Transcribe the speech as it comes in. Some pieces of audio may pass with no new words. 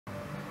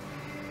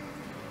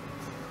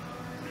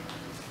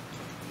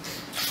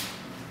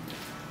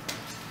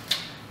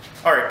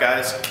Alright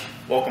guys,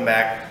 welcome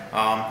back.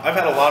 I've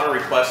had a lot of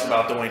requests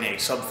about doing a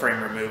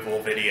subframe removal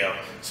video,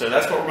 so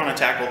that's what we're going to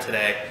tackle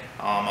today,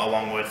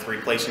 along with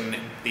replacing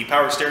the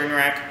power steering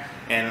rack,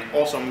 and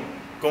also I'm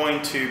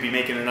going to be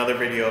making another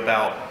video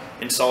about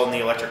installing the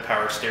electric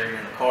power steering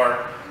in the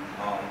car.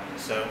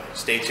 So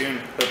stay tuned,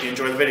 hope you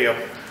enjoy the video.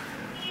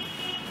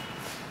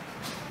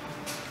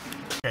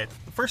 Okay,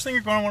 the first thing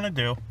you're going to want to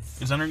do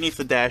is underneath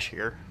the dash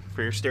here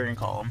for your steering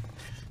column,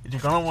 is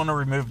you're going to want to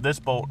remove this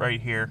bolt right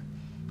here,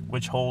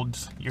 which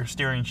holds your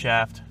steering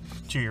shaft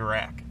to your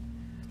rack.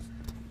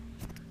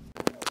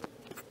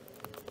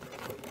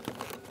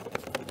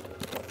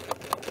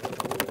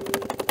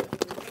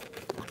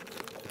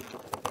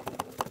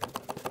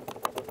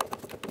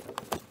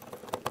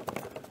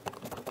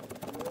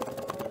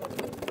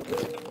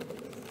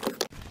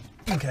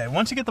 Okay,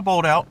 once you get the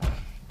bolt out,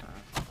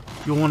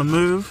 you'll want to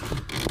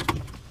move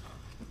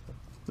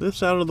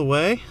this out of the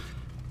way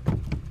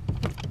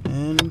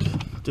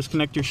and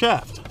disconnect your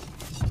shaft.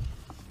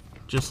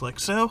 Just like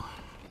so.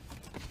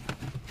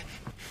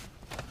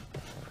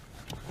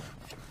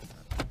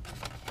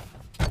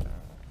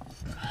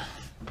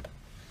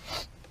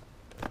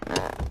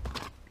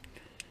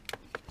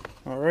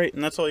 Alright,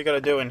 and that's all you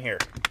gotta do in here.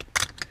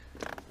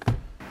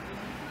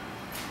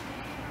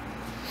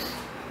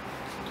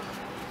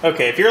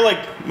 Okay, if you're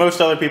like most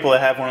other people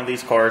that have one of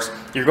these cars,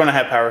 you're gonna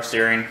have power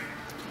steering.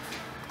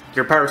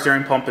 Your power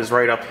steering pump is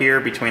right up here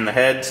between the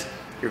heads.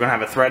 You're going to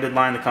have a threaded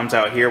line that comes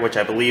out here, which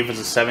I believe is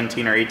a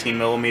 17 or 18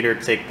 millimeter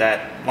to take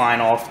that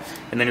line off.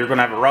 And then you're going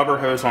to have a rubber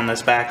hose on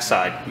this back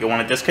side. You'll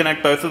want to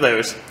disconnect both of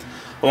those,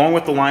 along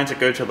with the lines that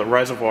go to the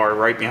reservoir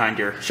right behind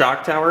your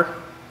shock tower.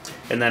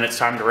 And then it's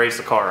time to raise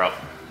the car up.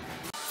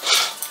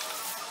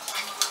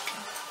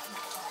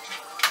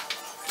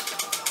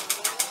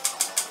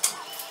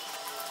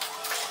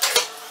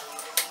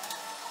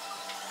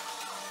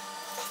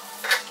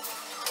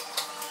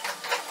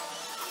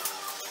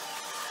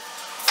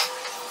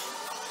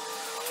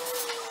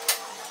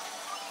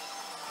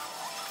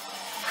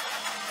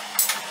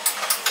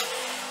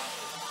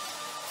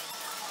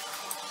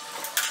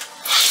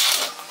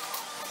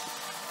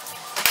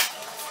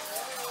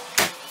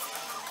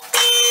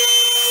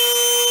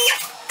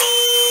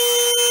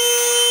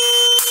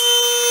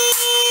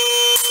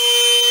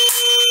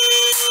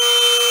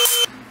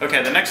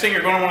 Okay, the next thing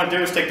you're going to want to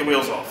do is take the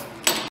wheels off.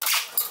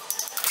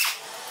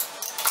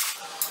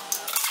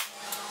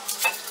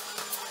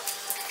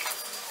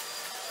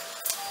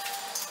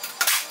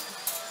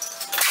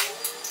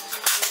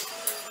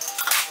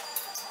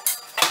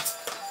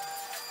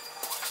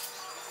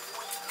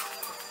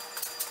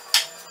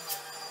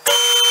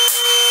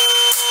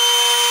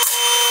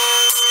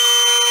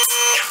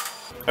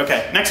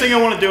 Okay, next thing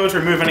you'll want to do is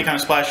remove any kind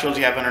of splash shields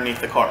you have underneath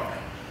the car.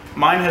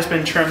 Mine has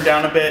been trimmed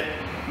down a bit.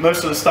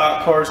 Most of the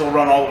stock cars will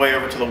run all the way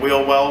over to the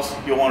wheel wells.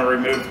 You'll want to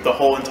remove the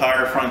whole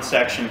entire front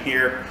section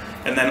here,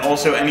 and then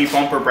also any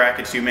bumper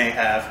brackets you may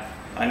have.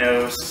 I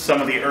know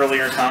some of the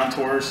earlier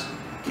Contours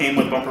came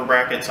with bumper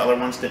brackets, other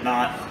ones did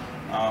not.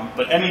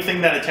 But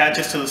anything that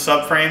attaches to the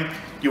subframe,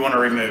 you want to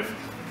remove.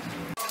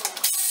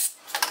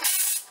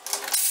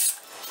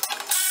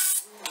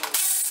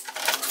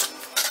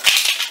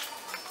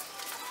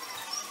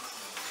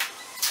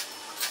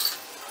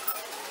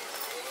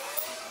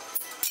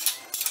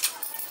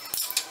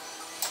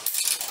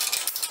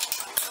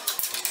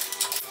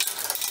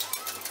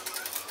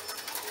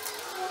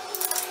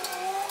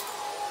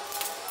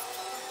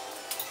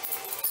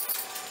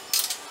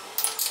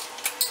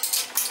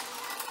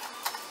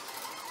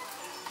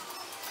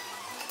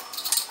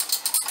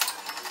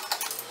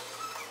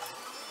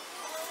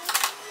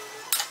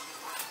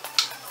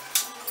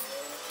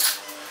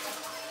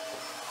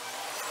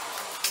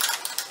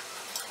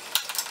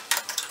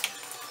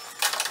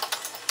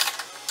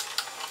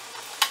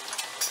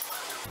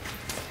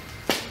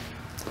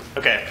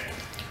 Okay,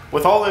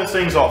 with all those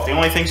things off, the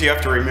only things you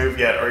have to remove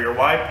yet are your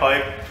wide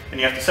pipe, and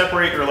you have to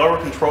separate your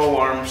lower control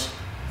arms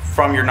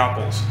from your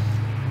knuckles.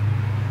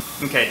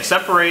 Okay, to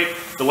separate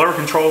the lower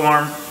control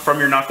arm from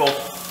your knuckle,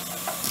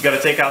 you got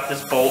to take out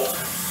this bolt.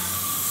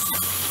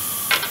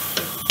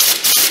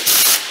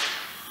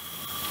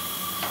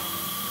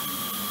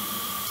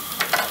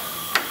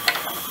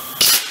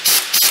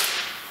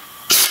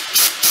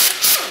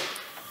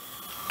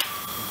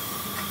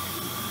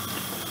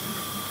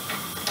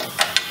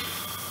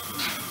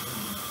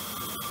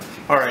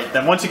 Alright,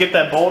 then once you get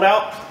that bolt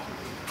out,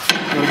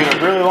 you'll get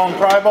a really long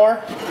pry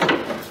bar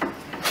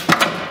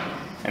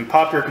and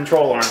pop your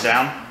control arm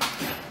down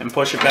and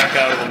push it back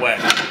out of the way.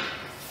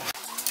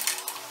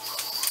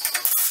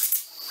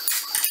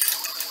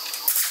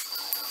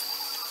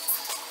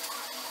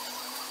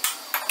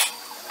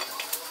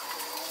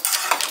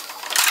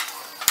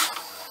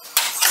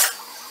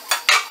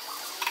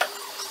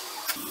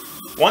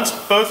 Once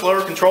both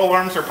lower control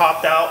arms are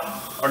popped out,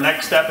 our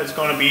next step is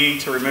going to be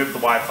to remove the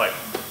Y pipe.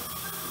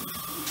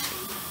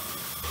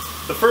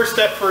 The first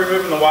step for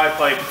removing the Y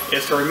pipe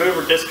is to remove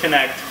or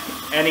disconnect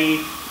any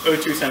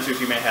O2 sensors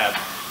you may have.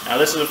 Now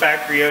this is a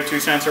factory O2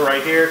 sensor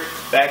right here.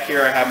 Back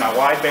here I have my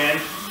wideband.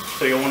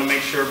 So you'll want to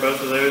make sure both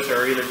of those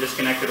are either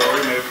disconnected or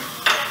removed.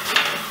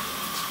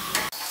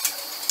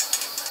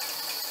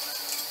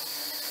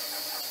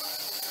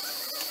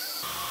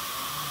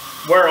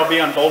 Where I'll be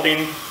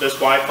unbolting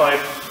this Y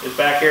pipe is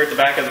back here at the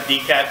back of the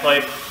decat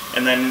pipe,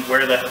 and then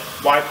where the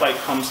Y pipe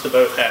comes to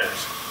both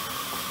headers.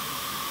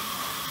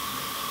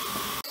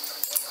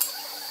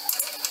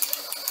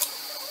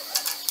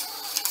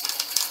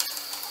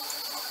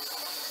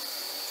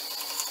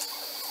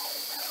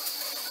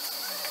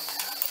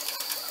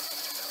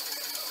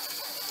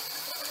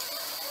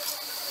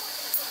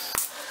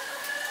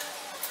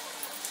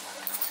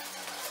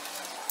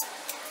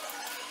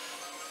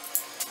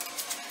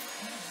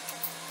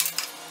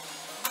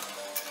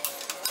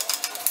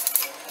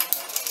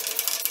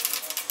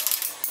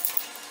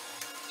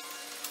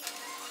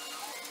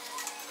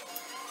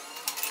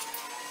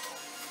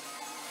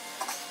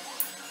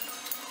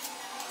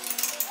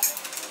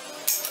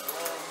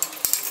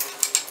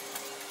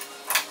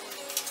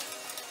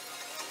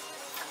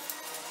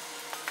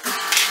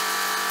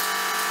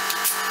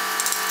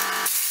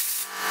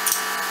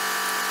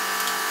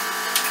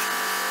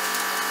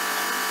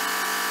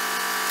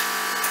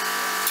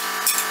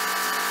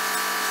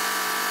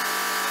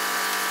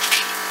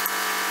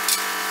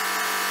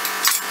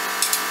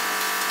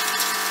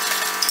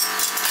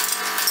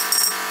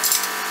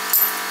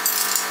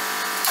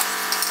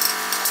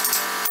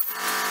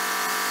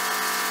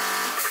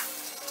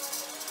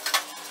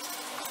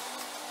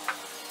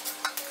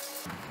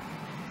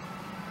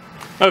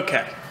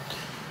 Okay.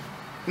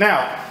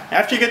 Now,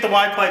 after you get the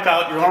Y pipe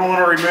out, you're going to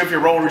want to remove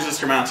your roll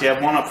resistor mounts. You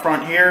have one up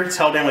front here. It's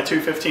held in with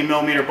two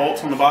 15mm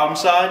bolts on the bottom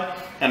side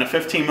and a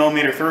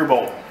 15mm through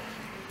bolt.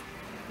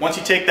 Once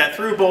you take that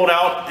through bolt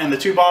out and the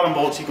two bottom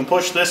bolts, you can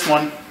push this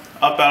one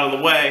up out of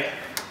the way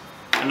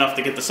enough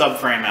to get the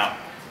subframe out.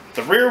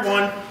 The rear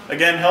one,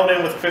 again, held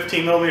in with a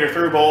 15mm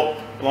through bolt,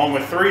 along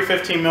with three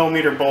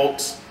 15mm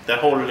bolts that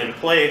hold it in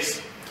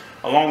place,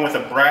 along with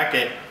a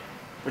bracket,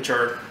 which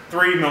are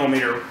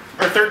 3mm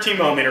or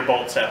 13mm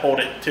bolts that hold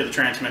it to the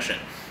transmission.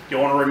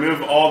 You'll want to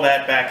remove all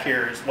that back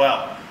here as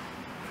well.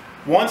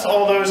 Once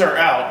all those are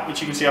out,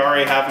 which you can see I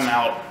already have them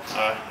out,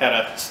 had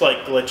a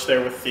slight glitch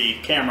there with the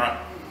camera.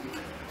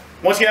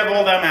 Once you have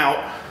all them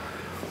out,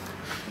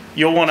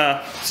 you'll want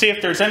to see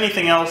if there's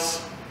anything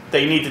else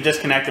that you need to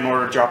disconnect in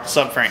order to drop the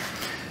subframe.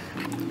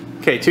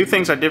 Okay, two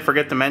things I did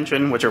forget to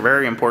mention, which are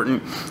very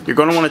important. You're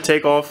going to want to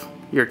take off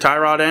your tie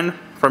rod end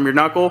from your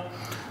knuckle,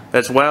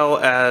 as well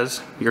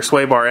as your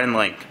sway bar end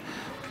link.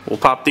 We'll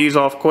pop these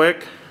off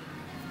quick,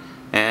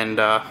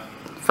 and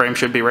frame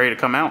should be ready to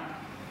come out.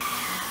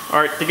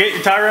 Alright, to get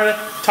your tie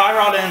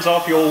rod ends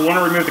off, you'll want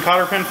to remove the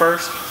cotter pin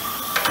first,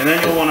 and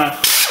then you'll want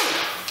to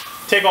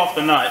take off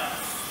the nut,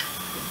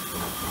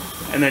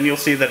 and then you'll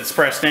see that it's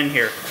pressed in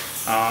here.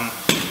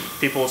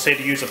 People will say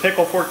to use a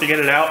pickle fork to get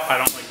it out. I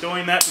don't like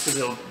doing that because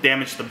it'll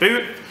damage the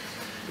boot.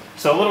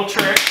 So a little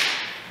trick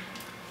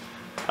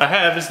I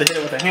have is to hit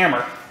it with a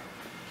hammer.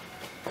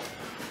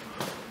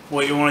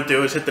 What you want to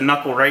do is hit the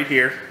knuckle right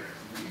here.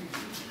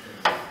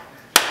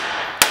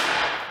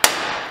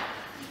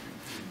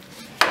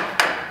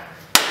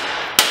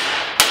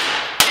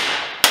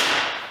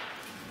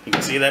 You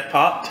can see that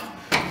popped.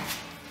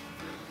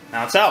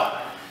 Now it's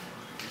out.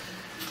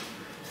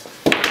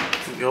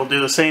 You'll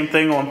do the same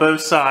thing on both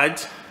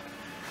sides.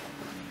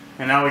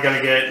 And now we got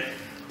to get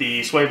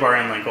the sway bar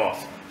end link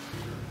off.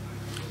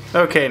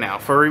 Okay, now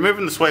for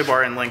removing the sway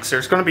bar end links,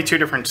 there's going to be two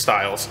different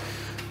styles.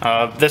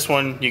 This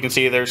one, you can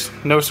see there's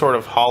no sort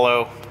of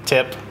hollow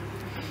tip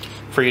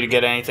for you to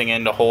get anything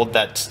in to hold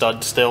that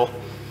stud still,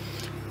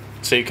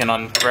 so you can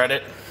unthread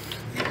it.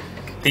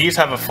 These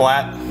have a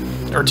flat,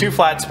 or two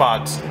flat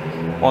spots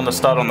on the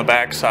stud on the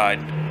back side,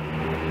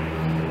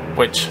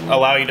 which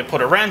allow you to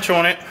put a wrench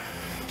on it.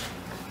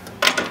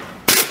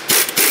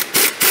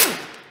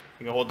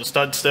 You can hold the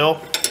stud still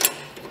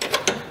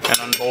and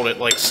unbolt it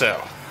like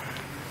so.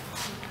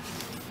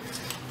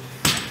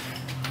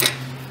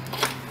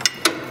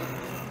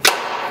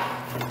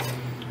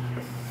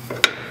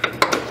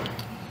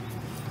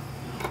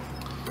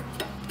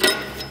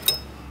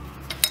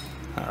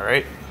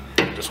 Alright,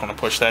 just want to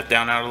push that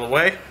down out of the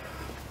way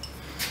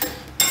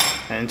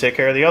and take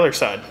care of the other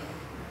side.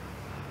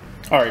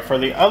 Alright, for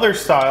the other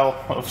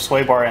style of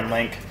sway bar end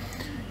link,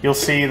 you'll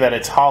see that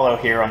it's hollow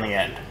here on the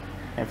end.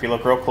 And if you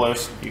look real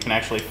close, you can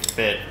actually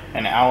fit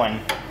an Allen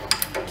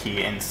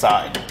key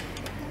inside.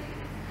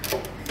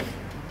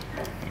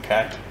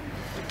 Okay,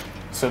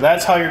 so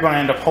that's how you're going to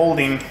end up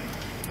holding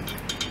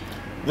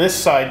this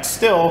side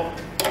still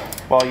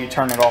while you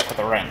turn it off with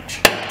a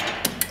wrench.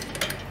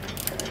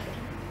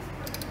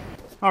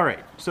 Alright,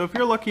 so if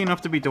you're lucky enough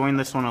to be doing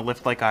this on a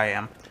lift like I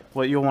am,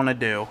 what you'll want to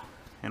do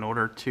in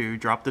order to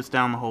drop this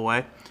down the whole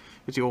way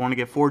is you'll want to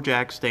get 4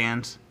 jack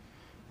stands,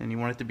 and you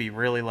want it to be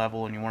really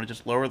level, and you want to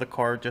just lower the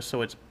car just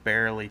so it's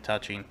barely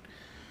touching.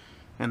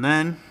 And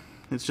then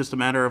it's just a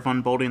matter of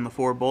unbolting the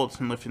 4 bolts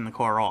and lifting the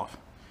car off.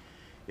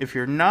 If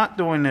you're not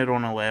doing it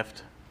on a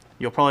lift,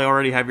 you'll probably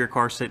already have your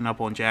car sitting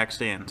up on jack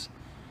stands.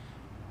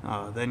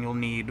 Then you'll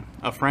need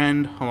a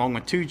friend along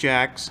with 2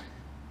 jacks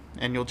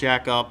and you'll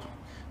jack up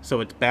so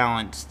it's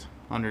balanced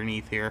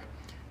underneath here,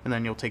 and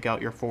then you'll take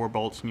out your 4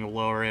 bolts and you'll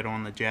lower it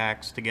on the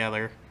jacks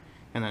together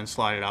and then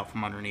slide it out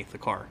from underneath the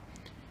car.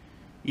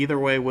 Either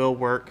way will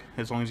work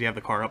as long as you have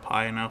the car up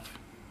high enough.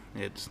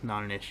 It's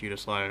not an issue to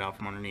slide it out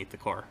from underneath the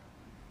car.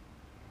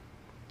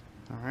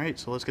 Alright,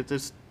 so let's get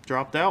this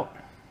dropped out.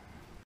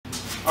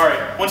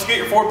 Alright, once you get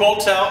your 4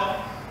 bolts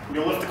out,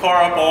 you'll lift the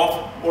car up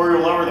off, or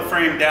you'll lower the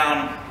frame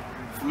down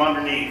from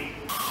underneath.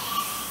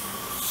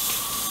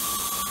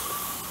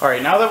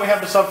 Alright, now that we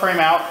have the subframe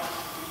out,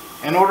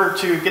 in order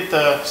to get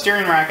the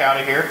steering rack out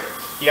of here,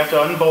 you have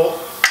to unbolt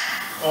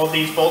all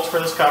these bolts for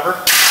this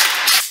cover.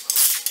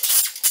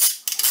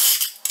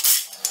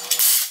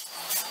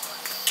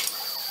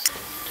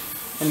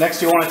 And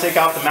next you want to take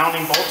out the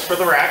mounting bolts for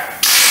the rack.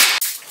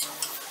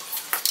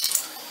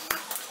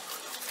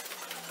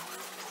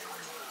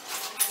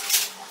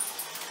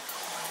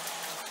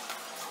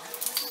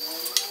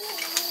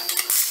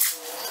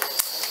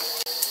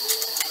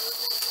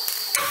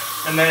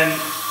 And then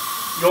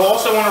you'll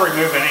also want to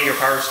remove any of your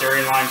power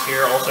steering lines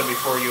here also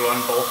before you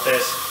unbolt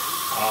this.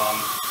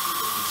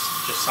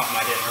 It's just something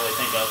I didn't really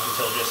think of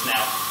until just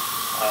now.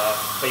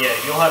 But yeah,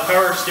 you'll have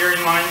power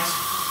steering lines,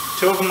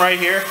 2 of them right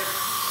here,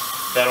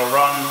 that'll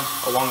run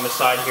along the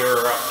side here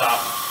or up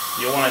top.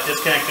 You'll want to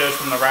disconnect those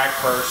from the rack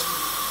first,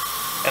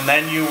 and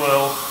then you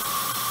will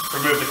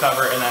remove the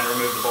cover and then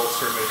remove the bolts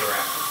to remove the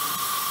rack.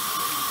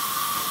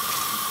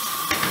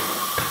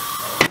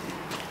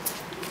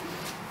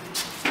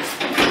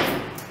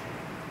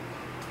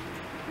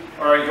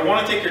 Alright, you'll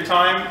want to take your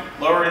time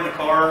lowering the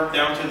car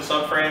down to the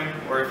subframe,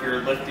 or if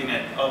you're lifting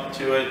it up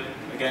to it,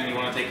 again you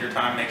want to take your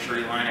time, make sure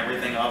you line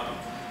everything up.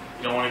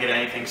 You don't want to get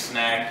anything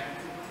snagged.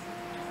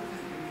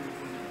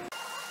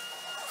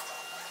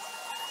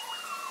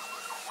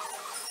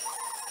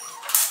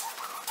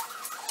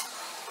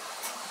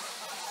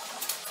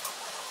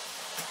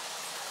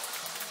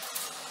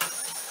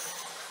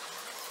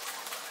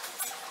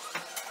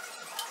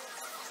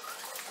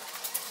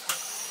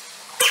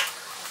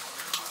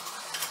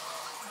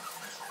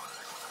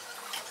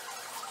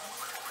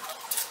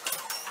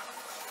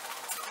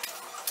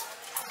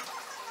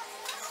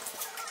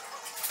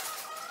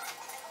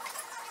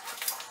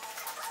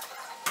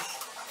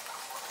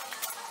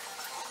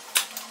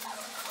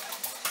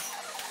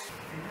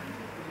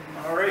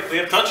 Alright, we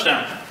have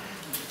touchdown.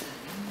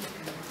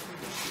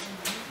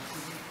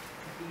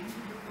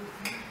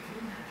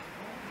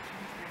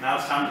 Now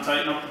it's time to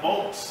tighten up the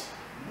bolts.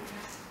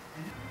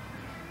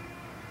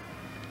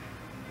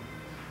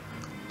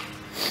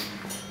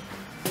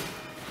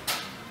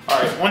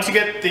 Alright, once you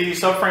get the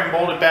subframe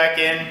bolted back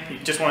in, you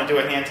just want to do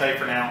a hand tight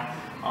for now.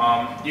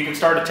 You can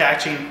start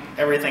attaching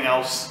everything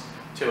else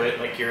to it,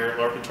 like your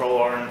lower control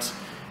arms,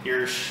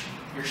 your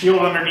shield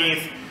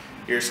underneath,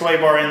 your sway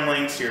bar end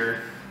links, your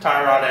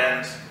tie rod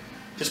ends,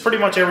 just pretty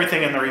much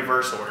everything in the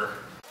reverse order.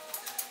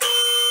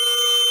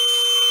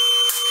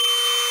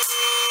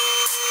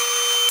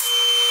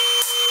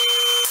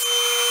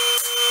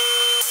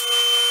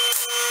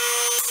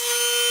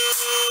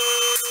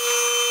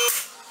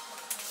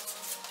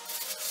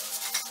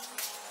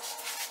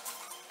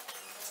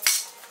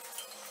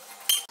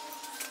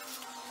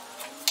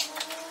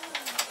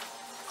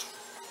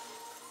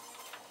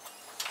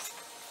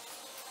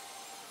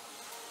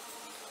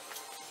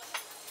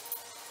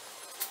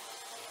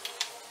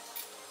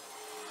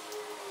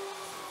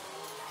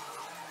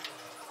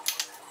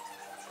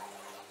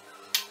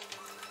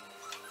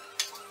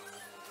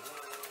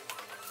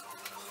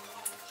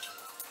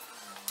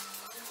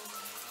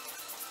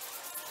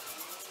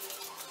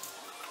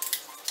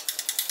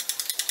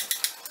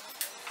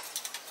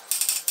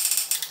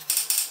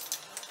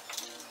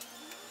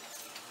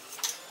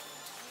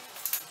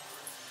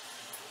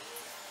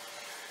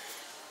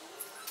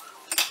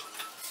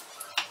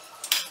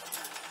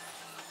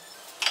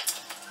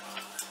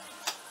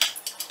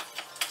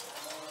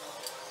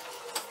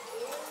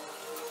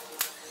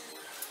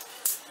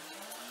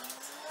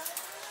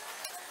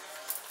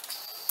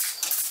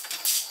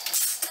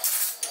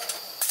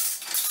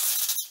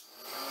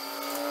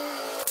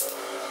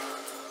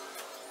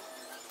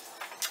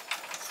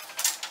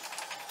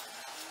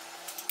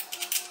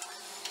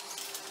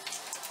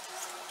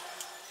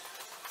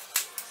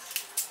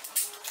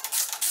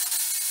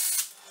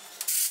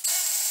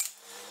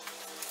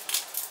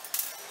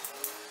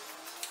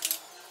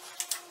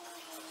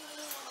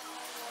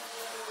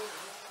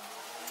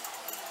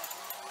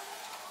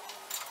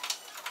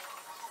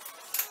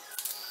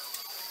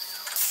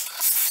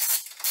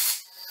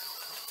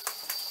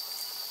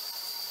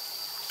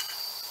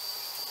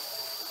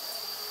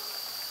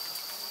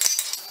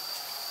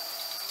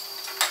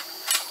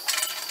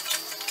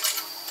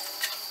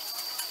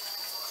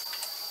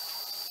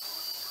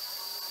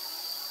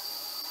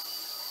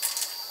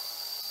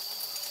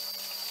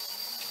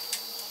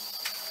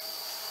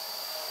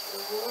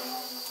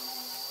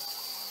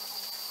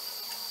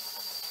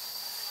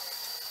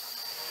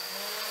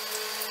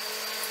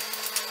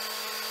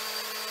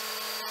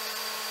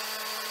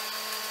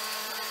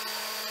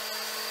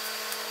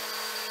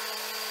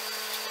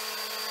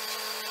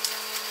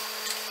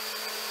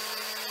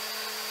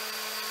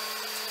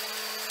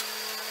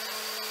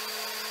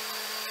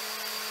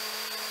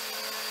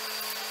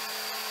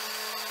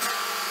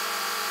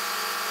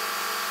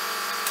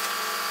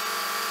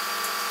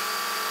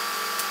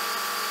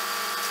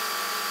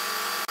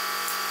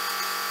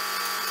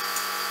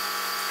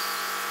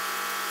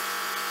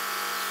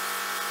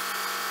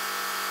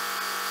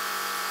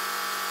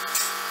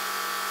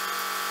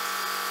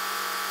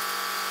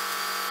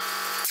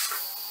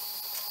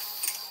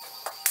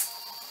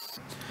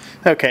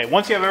 Okay,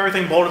 once you have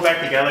everything bolted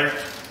back together,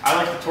 I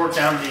like to torque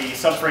down the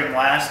subframe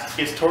last.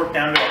 It gets torqued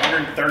down to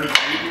 130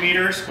 Newton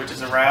meters, which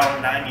is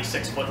around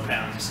 96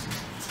 foot-pounds.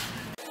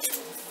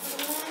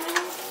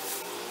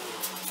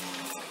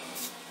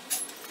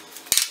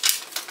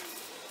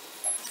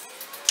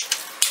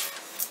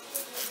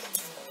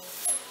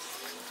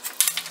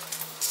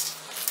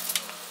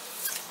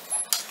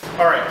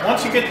 Alright,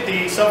 once you get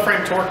the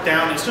subframe torqued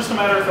down, it's just a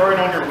matter of throwing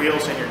on your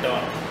wheels and you're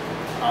done.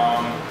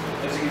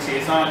 As you can see,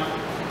 it's not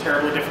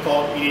terribly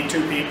difficult. You need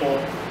 2 people.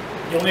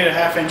 You'll need a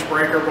 1/2-inch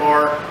breaker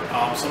bar,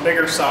 some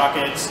bigger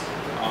sockets,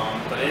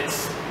 but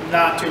it's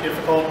not too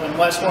difficult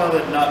unless one of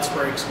the nuts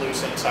breaks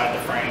loose inside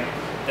the frame.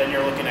 Then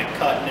you're looking at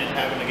cutting it,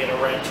 having to get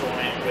a wrench on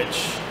it,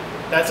 which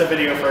that's a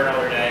video for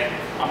another day.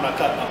 I'm not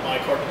cutting up my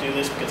car to do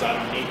this because I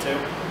don't need to.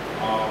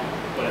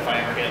 But if I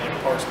ever get like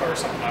a parts car or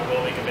something, I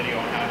will make a video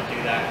on how to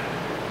do that.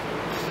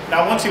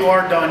 Now once you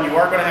are done, you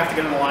are going to have to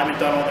get an alignment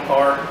done on the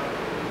car.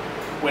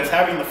 With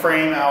having the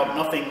frame out,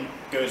 nothing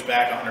goes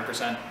back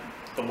 100%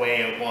 the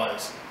way it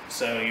was.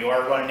 So you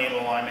are going to need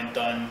an alignment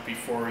done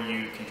before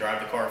you can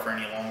drive the car for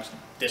any long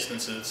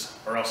distances,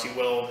 or else you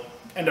will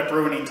end up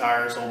ruining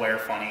tires, will wear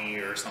funny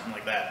or something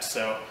like that.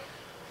 So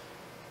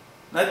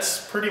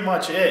that's pretty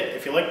much it.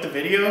 If you liked the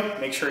video,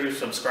 make sure you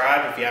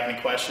subscribe. If you have any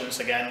questions,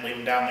 again, leave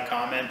them down in the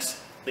comments.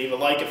 Leave a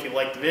like if you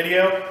liked the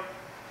video,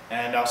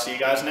 and I'll see you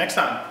guys next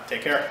time.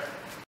 Take care.